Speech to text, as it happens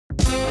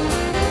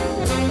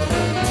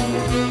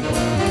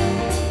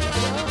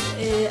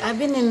I've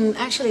been in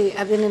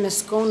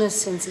Ascona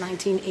since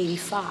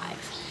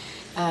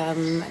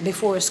 1985.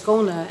 Before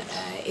Ascona,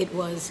 it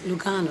was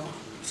Lugano.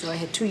 So I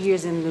had 2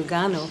 years in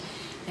Lugano,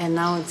 and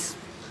now it's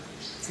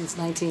since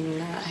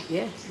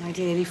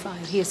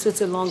 1985 here. So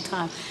it's a long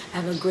time. I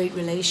have a great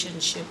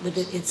relationship with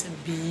it. It's a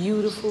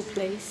beautiful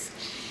place.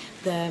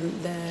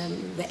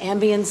 The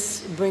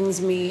ambience brings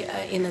me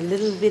in a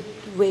little bit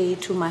way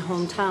to my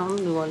hometown,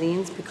 New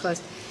Orleans,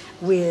 because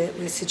we're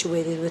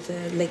situated with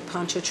the Lake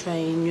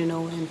Pontchartrain, you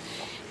know,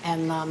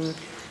 and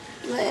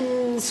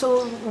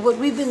so what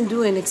we've been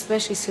doing,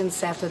 especially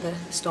since after the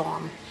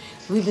storm,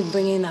 we've been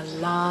bringing a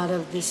lot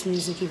of this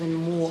music even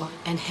more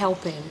and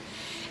helping.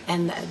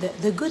 And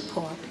the good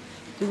part,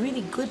 the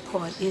really good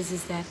part is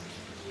that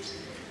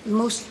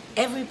most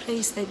every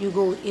place that you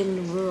go in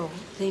the world,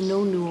 they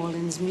know New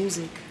Orleans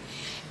music.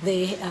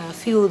 They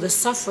feel the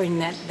suffering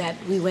that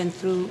we went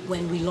through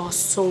when we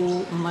lost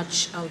so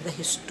much of the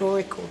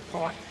historical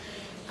part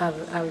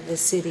of the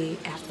city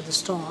after the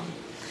storm.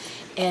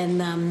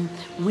 And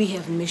we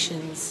have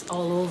missions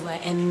all over.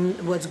 And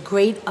what's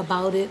great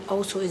about it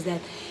also is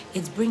that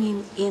it's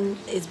bringing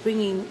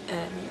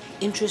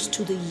interest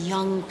to the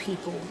young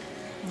people,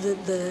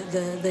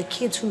 the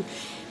kids who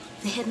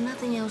they had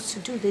nothing else to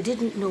do. They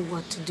didn't know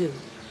what to do,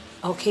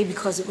 okay,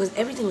 because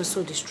everything was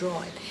so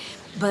destroyed.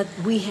 But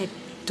we had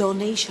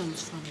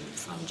donations from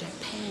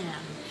Japan,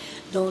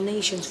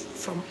 donations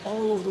from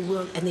all over the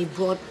world, and they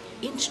brought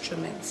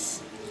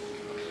instruments,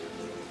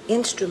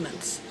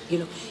 you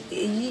know.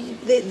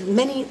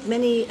 Many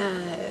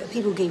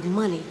people gave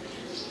money,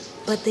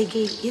 but they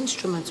gave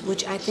instruments,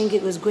 which I think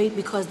it was great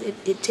because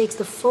it takes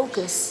the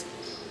focus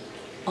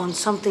on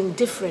something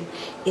different.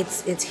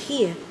 It's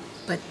here,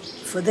 but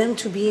for them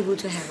to be able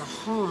to have a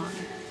horn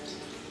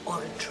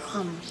or a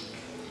drum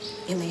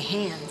in their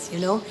hands, you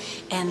know,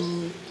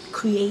 and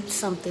create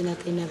something that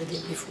they never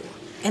did before.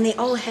 And they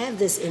all have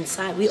this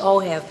inside. We all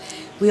have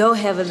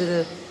a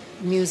little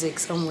music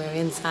somewhere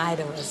inside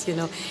of us, you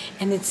know.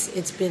 And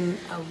it's been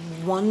a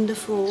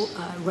wonderful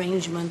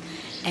arrangement,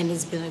 and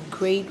it's been a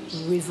great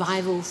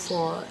revival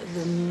for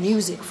the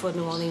music for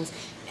New Orleans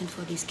and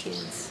for these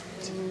kids.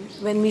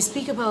 When we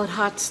speak about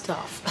hot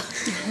stuff,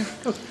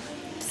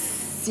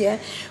 yeah,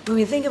 when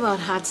we think about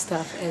hot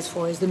stuff as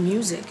far as the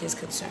music is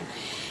concerned,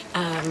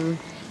 and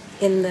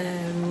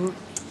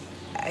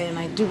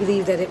I do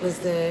believe that it was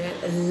the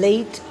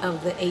late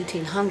of the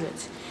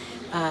 1800s,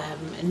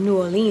 New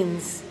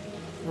Orleans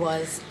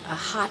was a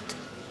hot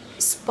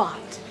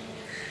spot,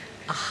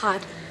 a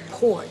hot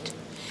port.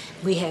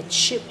 We had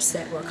ships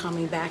that were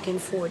coming back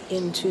and forth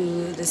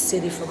into the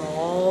city from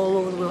all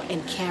over the world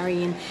and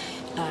carrying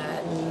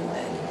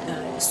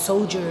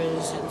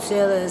soldiers and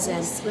sailors.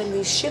 And when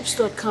these ships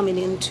start coming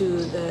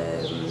into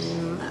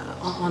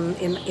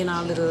in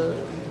our little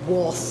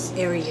wharf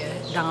area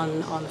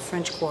down on the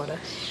French Quarter,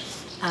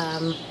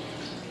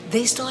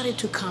 they started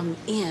to come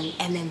in,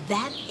 and in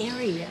that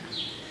area,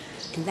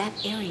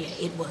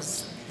 it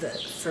was the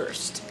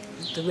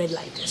red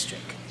light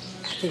district.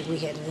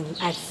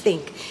 I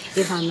think,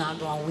 if I'm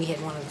not wrong, we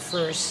had one of the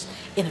first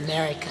in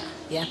America,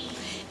 yeah?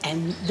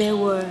 And there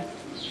were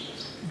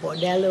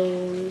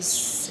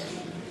bordellos and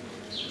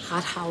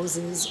hot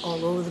houses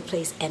all over the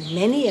place, and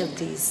many of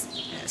these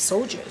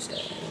soldiers,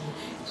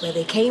 where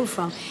they came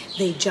from,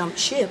 they jumped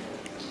ship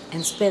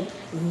and spent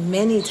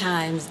many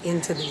times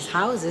into these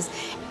houses,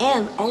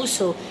 and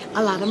also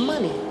a lot of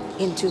money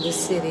into the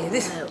city.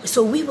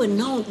 So we were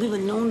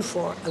known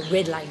for a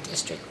red light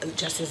district,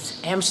 just as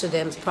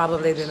Amsterdam's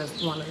probably been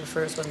one of the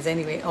first ones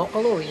anyway,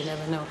 although you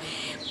never know.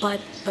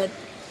 But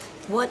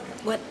what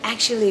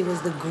actually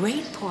was the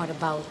great part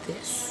about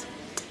this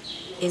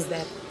is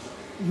that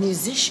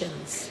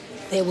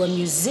there were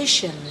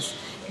musicians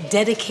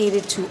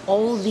dedicated to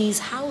all these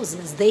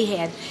houses. They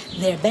had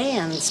their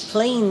bands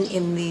playing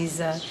in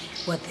these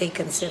what they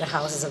consider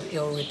houses of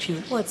ill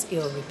repute. What's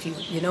ill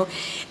repute, you know?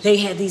 They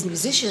had these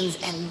musicians,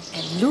 and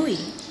Louis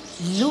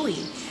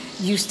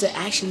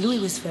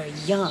was very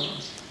young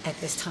at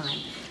this time.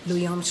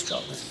 Louis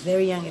Armstrong was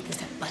very young at this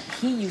time, but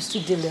he used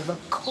to deliver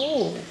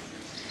coal.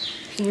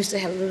 He used to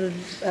have a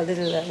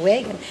little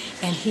wagon,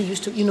 and he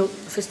used to, you know,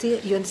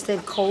 you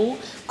understand coal?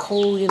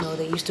 Coal, you know,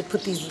 they used to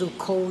put these little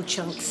coal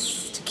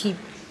chunks to keep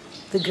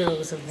the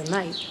girls of the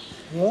night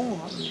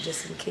warm,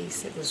 just in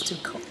case it was too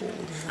cold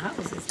in the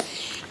houses.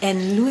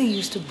 And Louis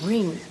used to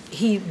bring, I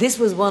think this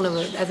was one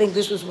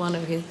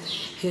of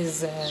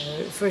his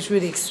first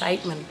really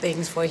excitement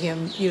things for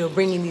him, you know,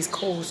 bringing these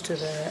coals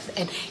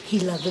and he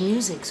loved the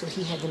music, so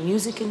he had the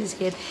music in his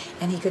head,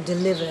 and he could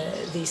deliver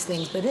these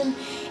things. But in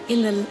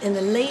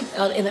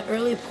the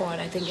early part,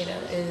 I think it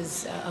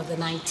is of the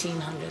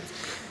 1900s,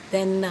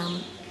 then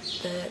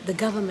the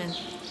government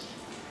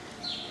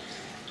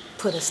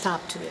put a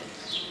stop to it.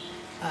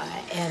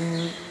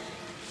 And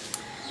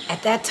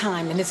at that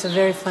time, and it's a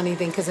very funny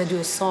thing because I do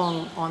a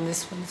song on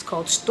this one, it's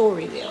called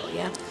Storyville,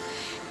 yeah?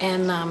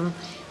 And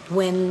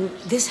when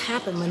this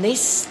happened, when they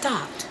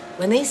stopped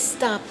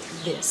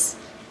this,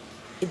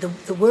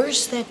 the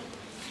worst that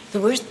the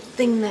worst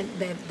thing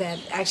that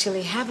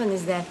actually happened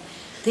is that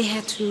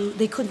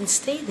they couldn't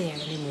stay there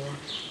anymore.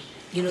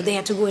 You know, they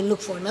had to go and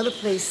look for another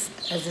place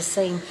as the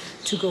same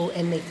to go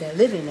and make their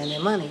living and their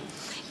money.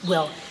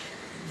 Well,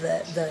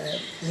 the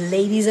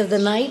ladies of the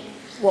night,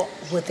 well,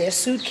 with their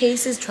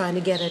suitcases trying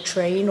to get a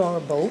train or a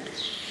boat,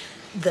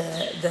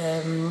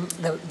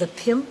 the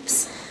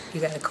pimps, you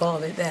got to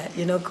call it that,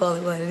 you know, call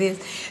it what it is,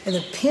 and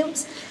the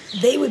pimps,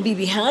 they would be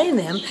behind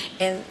them,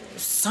 and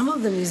some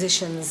of the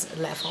musicians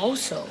left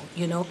also,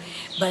 you know,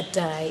 but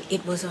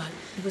it was a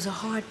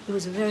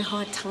very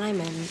hard time,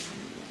 and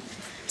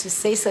to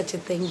say such a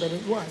thing, but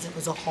it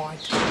was a hard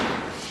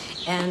time.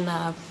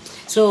 And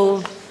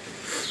so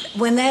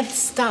when that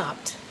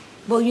stopped,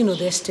 well, you know,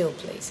 there's still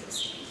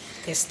places.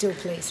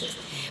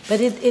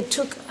 But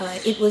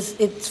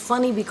it's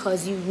funny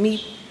because you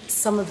meet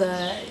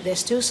there's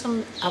still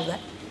some of the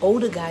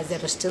older guys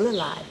that are still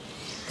alive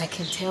that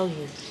can tell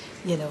you,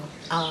 you know,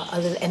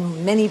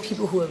 and many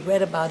people who have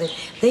read about it,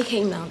 they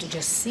came down to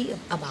just see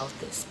about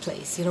this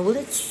place. You know, well,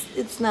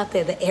 it's not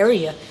there. The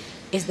area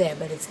is there,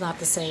 but it's not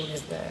the same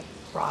as the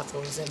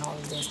brothels and all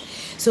of this.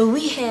 So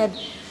we had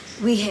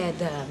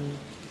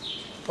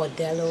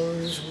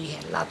bordellos, we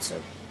had lots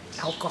of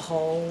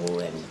alcohol,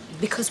 and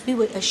because we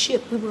were a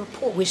ship, we were a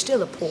port, we're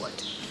still a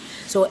port.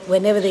 So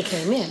whenever they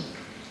came in,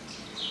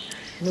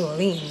 New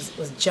Orleans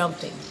was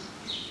jumping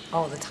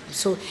all the time.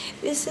 So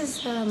this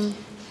is,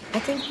 I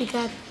think we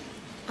got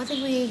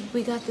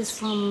this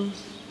from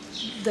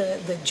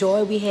the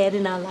joy we had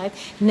in our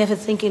life, never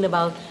thinking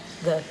about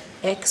the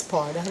X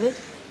part of it,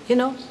 you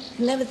know,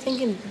 never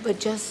thinking, but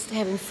just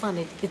having fun.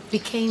 It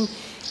became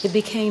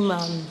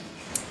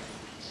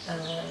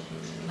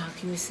how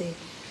can we say,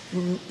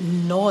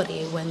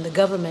 naughty when the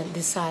government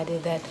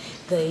decided that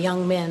the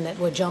young men that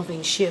were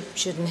jumping ship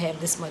shouldn't have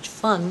this much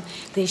fun.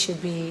 They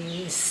should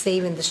be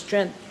saving the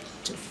strength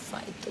to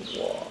fight the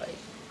war,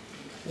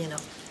 you know.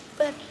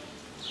 But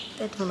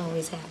that don't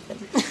always happen.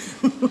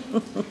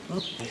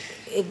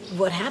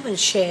 What happened,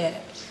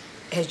 Cher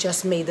has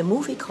just made the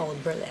movie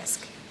called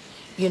Burlesque,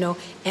 you know,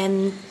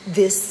 and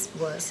this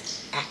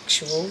was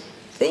actual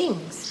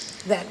things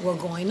that were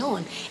going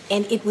on,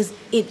 and it was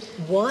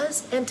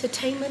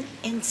entertainment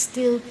and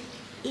still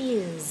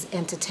is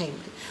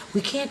entertainment.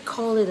 We can't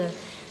call it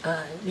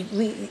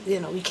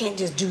we can't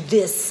just do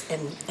this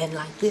and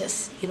like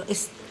this. You know,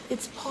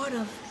 it's part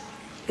of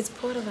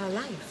our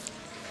life.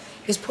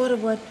 It's part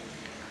of what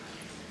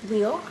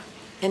we are.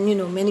 And you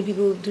know, many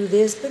people do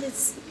this, but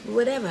it's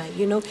whatever.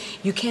 You know,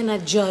 you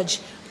cannot judge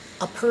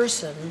a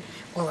person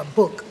or a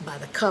book by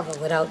the cover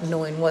without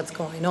knowing what's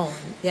going on,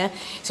 yeah?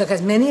 So,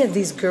 because many of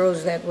these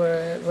girls that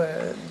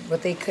were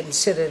what they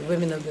considered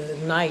women of the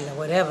night or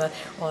whatever,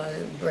 or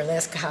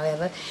burlesque,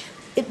 however,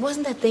 it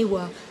wasn't that they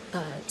were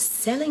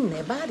selling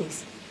their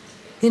bodies.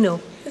 You know,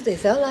 if they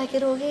felt like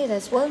it, okay,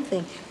 that's one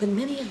thing. But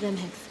many of them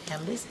had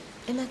families,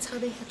 and that's how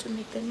they had to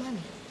make their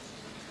money.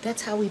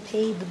 That's how we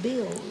paid the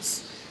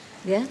bills,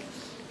 yeah?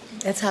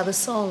 That's how the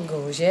song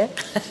goes, yeah?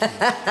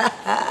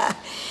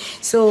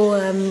 So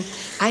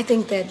I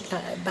think that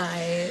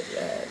by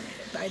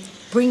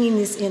bringing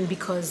this in,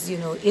 because you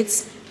know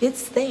it's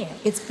there,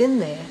 it's been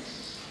there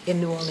in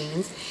New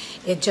Orleans.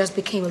 It just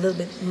became a little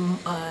bit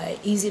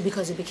easier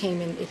because it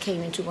came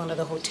into one of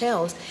the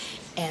hotels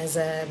as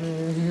a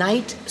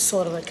night,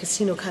 sort of a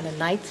casino kind of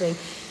night thing.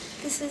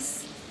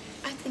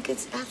 I think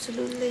it's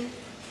absolutely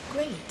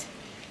great.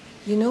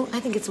 You know, I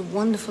think it's a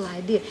wonderful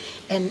idea,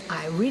 and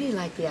I really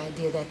like the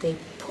idea that they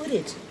put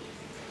it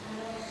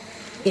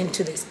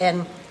into this.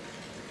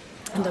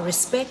 And the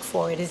respect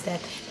for it is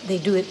that they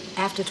do it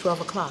after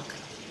 12 o'clock.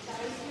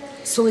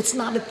 So it's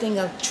not a thing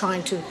of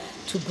trying to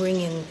bring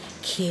in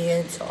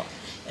kids or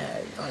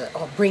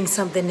bring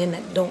something in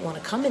that don't want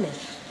to come in.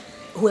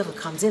 Whoever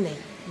comes in, they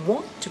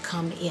want to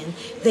come in.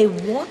 They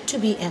want to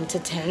be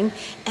entertained,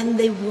 and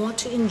they want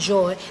to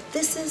enjoy.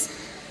 This is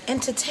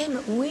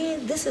entertainment.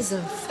 This is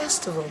a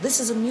festival.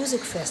 This is a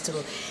music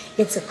festival.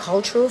 It's a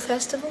cultural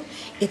festival.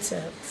 It's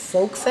a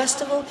folk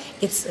festival.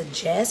 It's a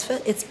jazz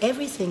festival. It's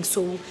everything.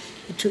 So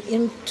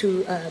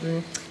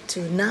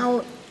to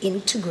now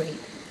integrate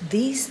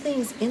these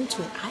things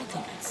into it, I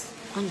think it's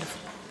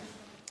wonderful.